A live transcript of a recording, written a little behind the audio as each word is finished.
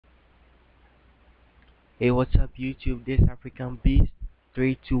Hey, what's up YouTube? This African Beast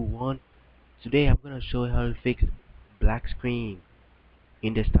 321. Today I'm gonna show you how to fix black screen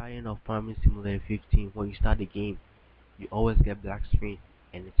in the starting of Farming Simulator 15. When you start the game, you always get black screen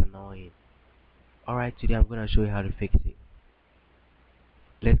and it's annoying. Alright, today I'm gonna show you how to fix it.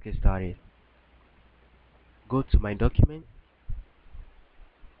 Let's get started. Go to my document.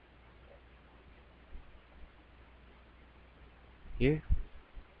 Here.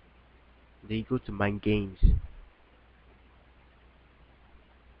 Then you go to my games.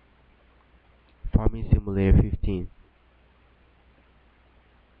 Farming Simulator 15.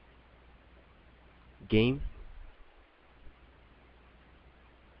 Game.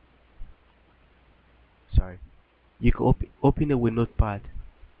 Sorry. You can open it with Notepad.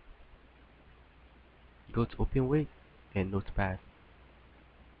 Go to Open with and Notepad.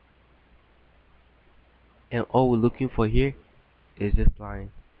 And all we're looking for here is this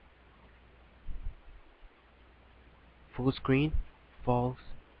line. Full screen, false,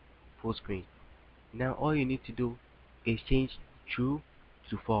 full screen. Now all you need to do is change true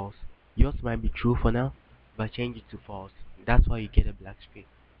to false. Yours might be true for now, but change it to false. That's why you get a black screen.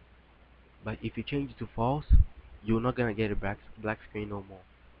 But if you change it to false, you're not gonna get a black screen no more.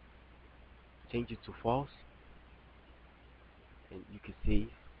 Change it to false, and you can save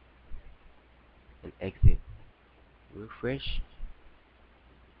and exit. Refresh,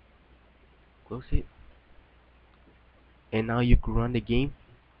 close it, and now you can run the game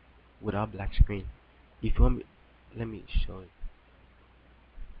without black screen. If you want me, let me show you.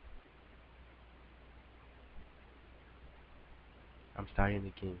 I'm starting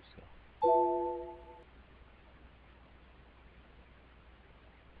the game, so.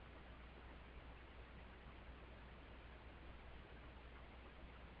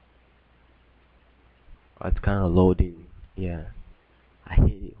 It's kind of loading. Yeah, I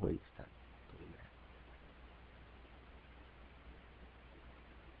hate it when it starts doing that.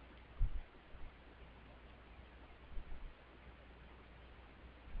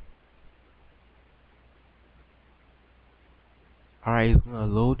 Alright, it's gonna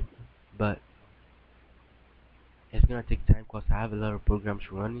load, but it's gonna take time because I have a lot of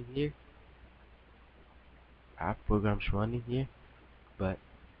programs running here. But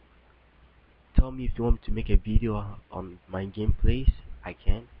tell me if you want me to make a video on my gameplays, I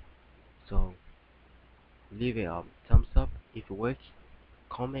can. So leave a thumbs up if it works.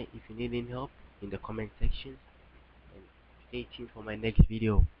 Comment if you need any help in the comment section, and stay tuned for my next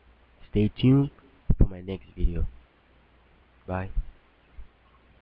video. Bye.